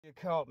You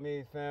caught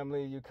me,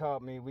 family. You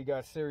caught me. We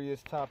got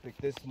serious topic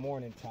this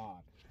morning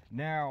time.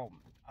 Now,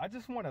 I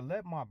just want to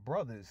let my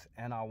brothers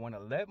and I want to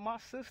let my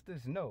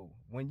sisters know,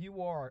 when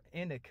you are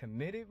in a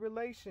committed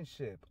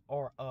relationship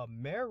or a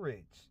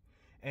marriage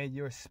and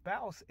your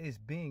spouse is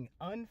being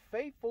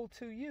unfaithful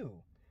to you,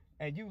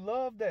 and you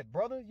love that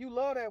brother, you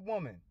love that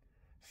woman,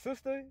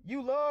 sister,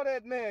 you love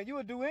that man, you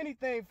would do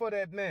anything for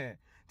that man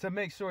to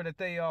make sure that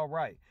they are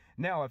right.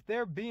 Now, if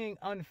they're being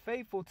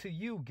unfaithful to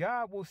you,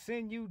 God will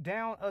send you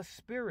down a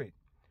spirit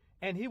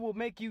and he will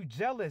make you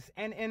jealous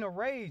and in a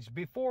rage.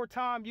 Before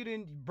time,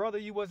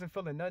 you wasn't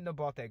feeling nothing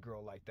about that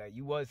girl like that.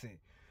 You wasn't.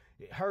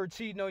 Her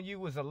cheating on you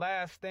was the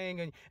last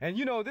thing. And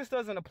you know, this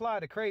doesn't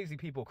apply to crazy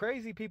people.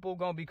 Crazy people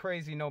gonna be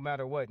crazy no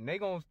matter what. And they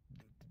gonna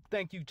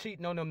think you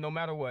cheating on them no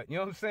matter what. You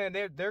know what I'm saying?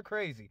 They're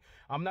crazy.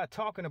 I'm not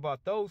talking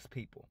about those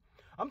people.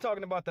 I'm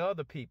talking about the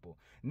other people.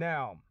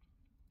 Now,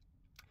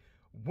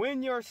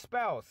 when your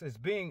spouse is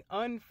being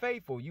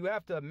unfaithful, you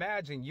have to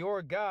imagine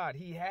your God,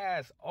 he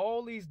has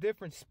all these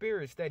different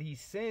spirits that he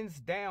sends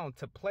down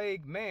to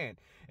plague man.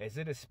 Is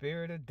it a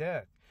spirit of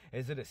death?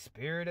 Is it a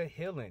spirit of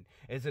healing?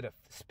 Is it a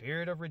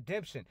spirit of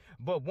redemption?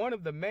 But one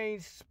of the main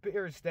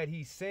spirits that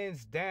he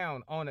sends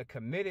down on a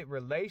committed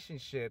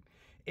relationship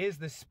is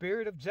the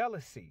spirit of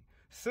jealousy.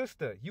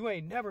 Sister, you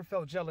ain't never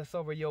felt jealous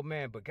over your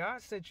man, but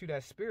God sent you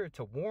that spirit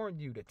to warn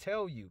you, to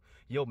tell you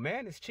your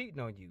man is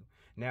cheating on you.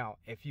 Now,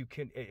 if you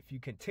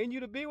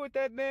continue to be with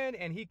that man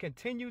and he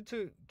continue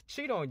to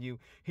cheat on you,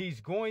 he's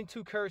going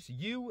to curse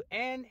you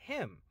and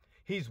him.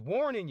 He's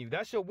warning you.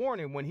 That's your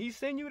warning. When he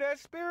send you that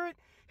spirit,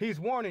 he's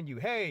warning you.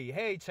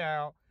 Hey,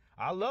 child,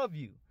 I love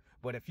you.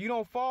 But if you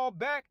don't fall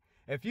back,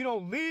 if you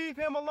don't leave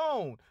him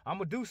alone, I'm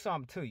going to do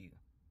something to you.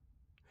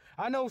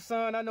 I know,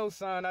 son. I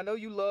know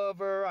you love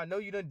her. I know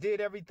you done did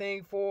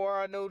everything for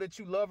her. I know that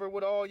you love her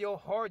with all your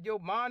heart, your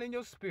mind, and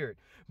your spirit.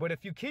 But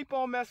if you keep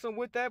on messing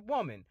with that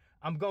woman,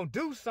 I'm going to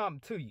do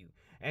something to you.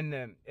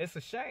 And it's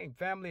a shame,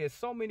 family. It's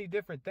so many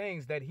different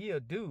things that he'll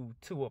do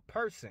to a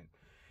person.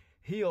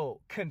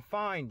 He'll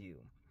confine you.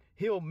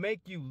 He'll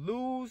make you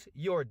lose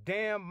your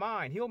damn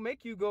mind. He'll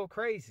make you go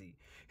crazy.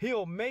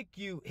 He'll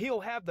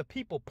have the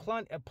people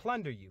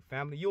plunder you,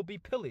 family. You'll be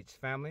pillaged,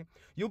 family.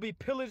 You'll be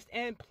pillaged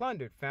and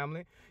plundered,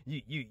 family.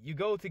 You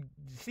go to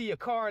see your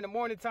car in the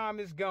morning time,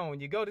 it's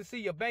gone. You go to see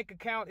your bank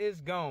account, it's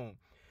gone.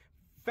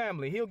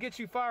 Family, he'll get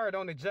you fired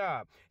on the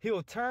job.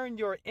 He'll turn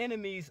your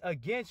enemies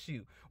against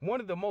you.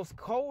 One of the most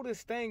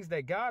coldest things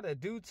that God will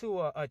do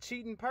to a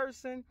cheating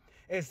person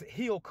is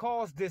he'll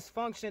cause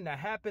dysfunction to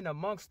happen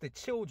amongst the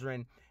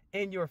children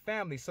in your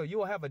family. So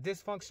you'll have a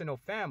dysfunctional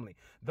family.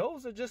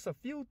 Those are just a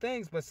few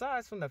things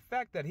besides from the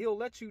fact that he'll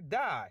let you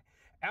die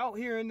out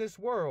here in this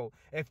world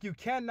if you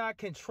cannot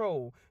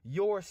control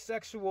your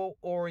sexual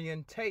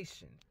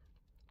orientation.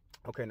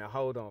 Okay, now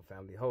hold on,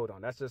 family. Hold on.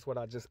 That's just what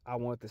I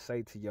want to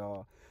say to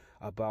y'all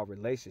about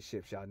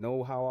relationships. Y'all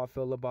know how I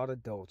feel about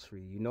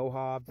adultery. You know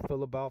how I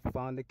feel about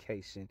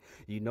fornication.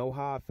 You know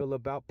how I feel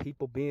about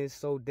people being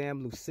so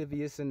damn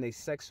lascivious in their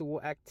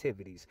sexual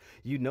activities.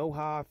 You know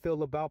how I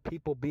feel about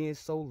people being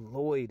so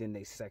loyal in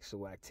their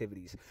sexual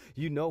activities.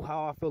 You know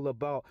how I feel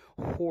about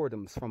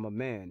whoredoms from a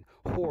man,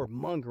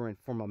 whoremongering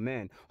from a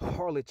man,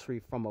 harlotry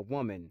from a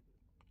woman.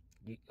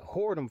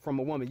 Whoredom from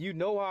a woman. You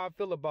know how I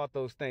feel about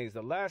those things.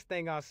 The last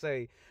thing I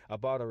say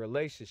about a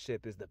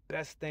relationship is the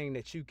best thing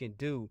that you can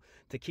do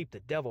to keep the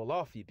devil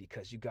off you,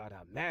 because you gotta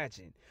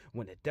imagine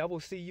when the devil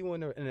see you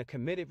in a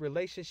committed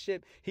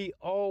relationship, he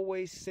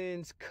always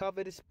sends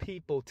covetous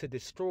people to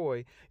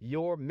destroy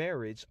your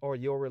marriage or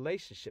your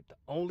relationship. The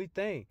only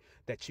thing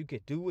that you can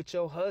do with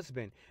your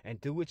husband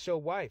and do with your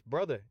wife,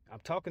 brother,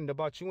 I'm talking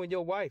about you and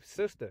your wife,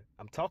 sister,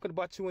 I'm talking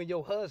about you and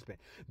your husband.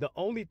 The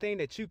only thing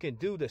that you can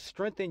do to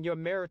strengthen your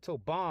marital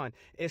bond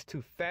is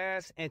to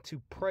fast and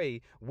to pray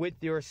with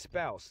your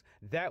spouse.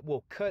 That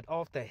will cut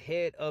off the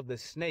head of the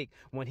snake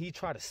when he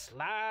try to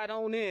slide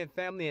on in,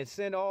 family, and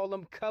send all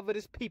them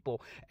covetous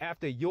people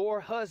after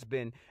your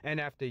husband and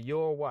after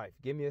your wife.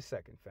 Give me a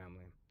second,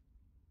 family.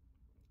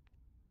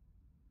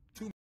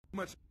 Too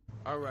much.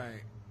 All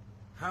right.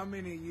 How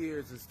many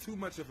years is too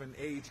much of an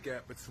age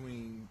gap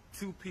between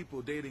two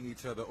people dating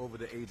each other over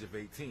the age of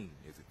 18?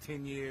 Is it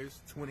 10 years,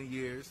 20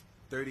 years,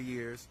 30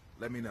 years?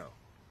 Let me know.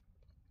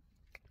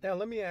 Now,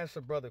 let me ask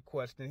a brother a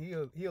question.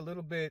 He a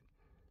little bit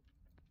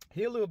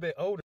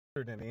older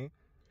than me.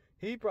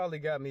 He probably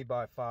got me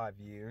by 5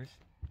 years.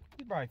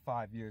 He's probably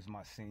 5 years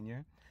my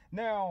senior.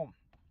 Now,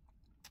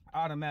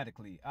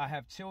 automatically, I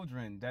have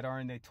children that are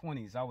in their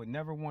 20s. I would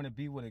never want to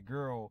be with a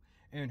girl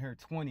in her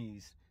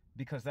 20s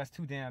because that's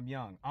too damn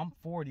young. I'm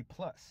 40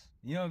 plus.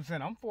 You know what I'm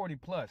saying? I'm 40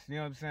 plus. You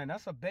know what I'm saying?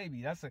 That's a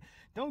baby.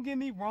 Don't get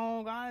me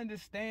wrong. I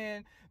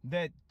understand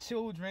that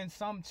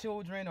some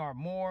children are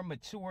more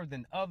mature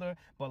than other.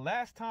 But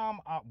last time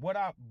what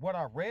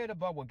I read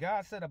about what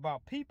God said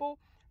about people,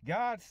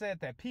 God said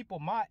that people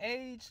my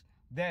age,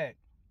 that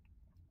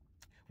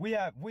we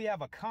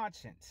have a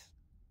conscience.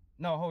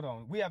 No, hold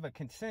on. We have a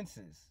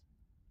consensus.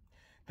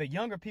 The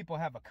younger people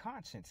have a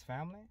conscience,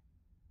 family.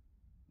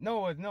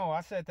 No,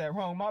 I said that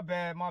wrong. My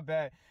bad, my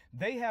bad.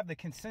 They have the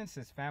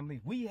consensus, family.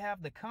 We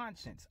have the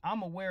conscience.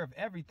 I'm aware of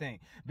everything.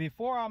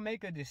 Before I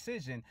make a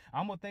decision,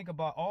 I'm going to think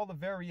about all the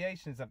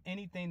variations of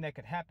anything that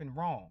could happen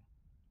wrong.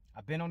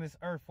 I've been on this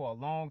earth for a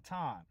long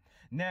time.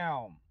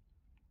 Now,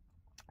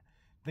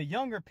 the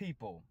younger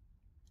people,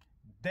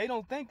 they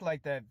don't think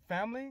like that,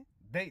 family.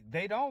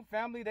 They don't,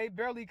 family. They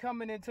barely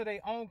coming into their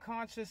own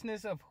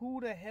consciousness of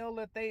who the hell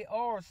that they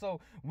are.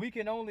 So we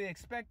can only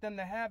expect them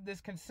to have this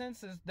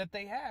consensus that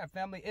they have,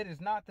 family. It is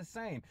not the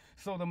same.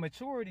 So the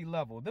maturity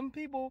level, them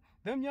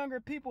younger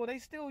people, they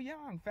still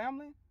young,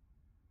 family.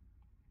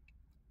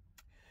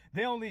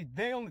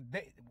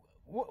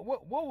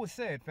 What was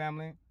said,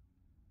 family?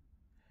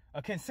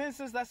 A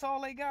consensus, that's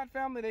all they got,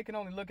 family. They can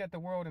only look at the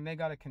world and they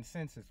got a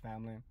consensus,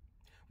 family.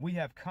 We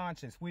have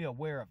conscience. We are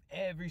aware of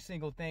every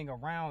single thing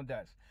around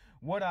us.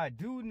 What I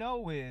do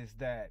know is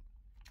that,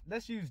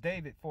 let's use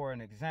David for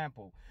an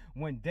example.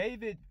 When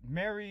David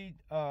married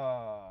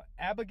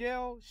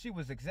Abigail, she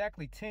was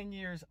exactly 10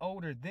 years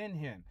older than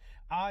him.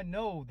 I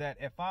know that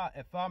if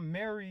I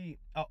marry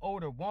an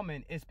older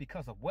woman, it's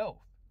because of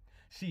wealth.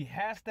 She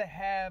has to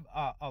have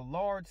a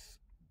large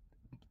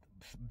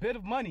bit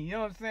of money. You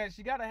know what I'm saying?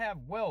 She got to have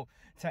wealth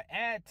to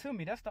add to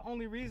me. That's the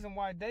only reason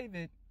why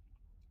David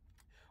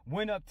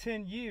went up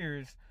 10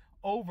 years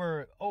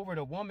over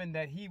the woman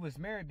that he was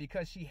married,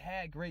 because she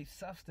had great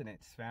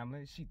sustenance,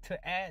 family.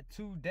 To add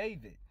to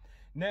David.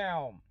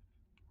 Now,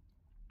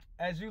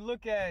 as you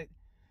look at,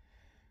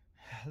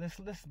 let's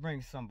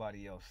bring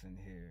somebody else in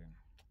here.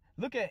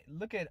 Look at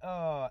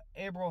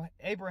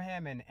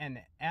Abraham and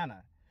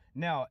Anna.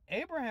 Now,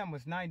 Abraham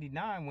was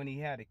 99 when he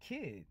had a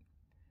kid.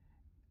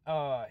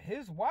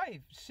 His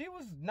wife, she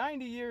was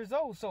 90 years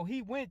old, so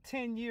he went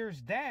 10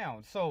 years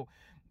down. So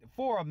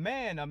for a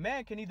man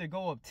can either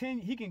go up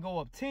 10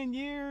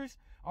 years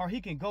or he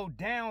can go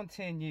down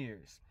 10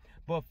 years.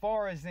 But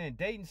far as in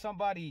dating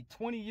somebody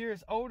 20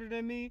 years older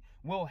than me,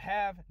 we'll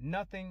have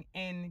nothing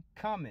in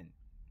common.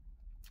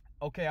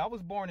 Okay, I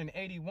was born in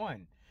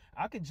 81.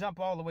 I could jump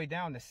all the way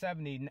down to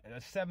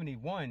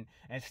 71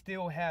 and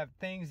still have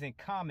things in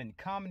common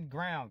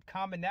ground,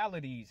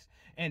 commonalities,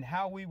 and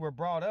how we were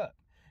brought up.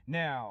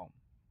 Now,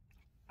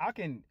 I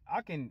can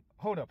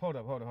hold up.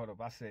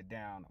 I said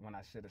down when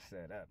I should have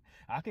said up.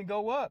 I can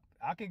go up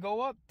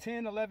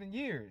 10, 11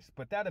 years,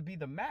 but that'll be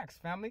the max,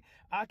 family.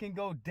 I can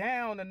go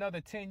down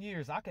another 10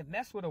 years. I can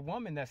mess with a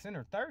woman that's in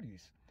her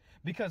 30s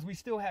because we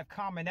still have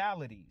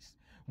commonalities.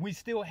 We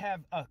still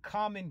have a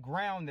common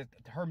ground, that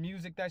her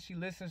music that she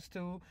listens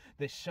to,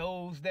 the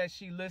shows that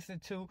she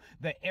listened to,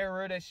 the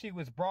era that she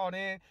was brought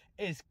in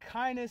is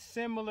kind of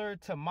similar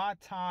to my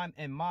time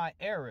and my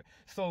era.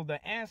 So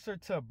the answer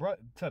to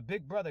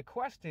Big Brother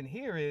question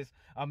here is,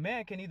 a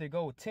man can either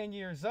go 10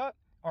 years up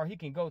or he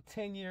can go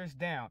 10 years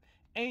down.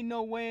 Ain't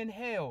no way in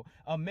hell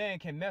a man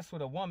can mess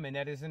with a woman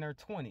that is in her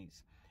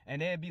 20s. And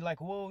they'd be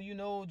like, well, you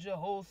know,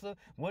 Jehosa,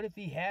 what if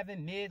he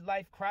having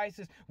midlife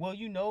crisis? Well,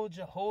 you know,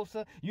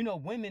 Jehosa, you know,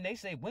 women, they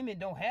say women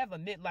don't have a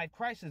midlife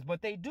crisis,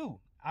 but they do.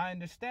 I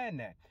understand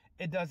that.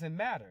 It doesn't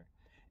matter.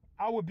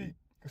 I would be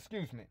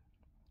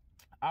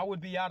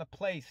out of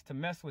place to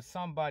mess with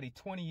somebody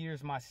 20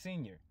 years my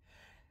senior.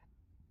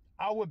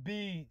 I would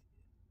be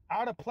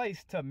out of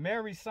place to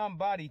marry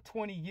somebody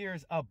 20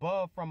 years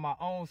above from my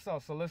own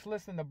self. So let's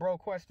listen to bro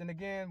question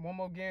again, one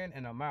more again,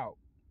 and I'm out.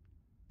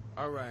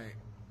 All right.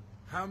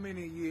 How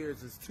many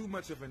years is too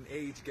much of an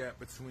age gap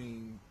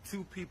between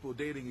two people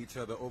dating each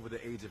other over the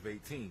age of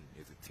 18?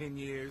 Is it 10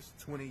 years,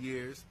 20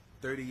 years,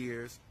 30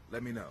 years?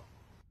 Let me know.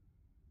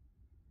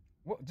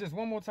 Well, just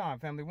one more time,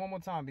 family. One more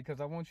time, because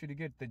I want you to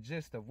get the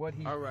gist of what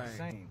he's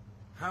saying.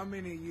 How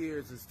many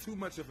years is too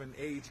much of an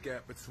age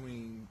gap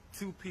between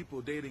two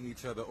people dating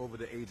each other over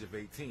the age of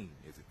 18?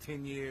 Is it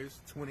 10 years,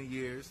 20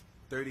 years,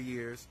 30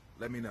 years?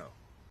 Let me know.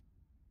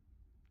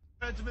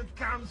 Judgment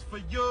comes for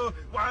you,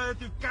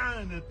 what you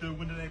gonna do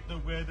when there ain't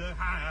nowhere to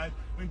hide?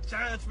 When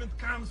judgment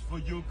comes for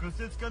you, cause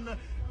it's gonna,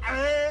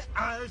 I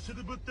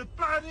should've put the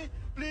body,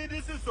 bleed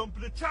this is some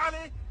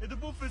Charlie, and the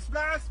wolf is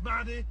last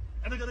money,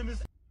 and I'm gonna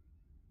miss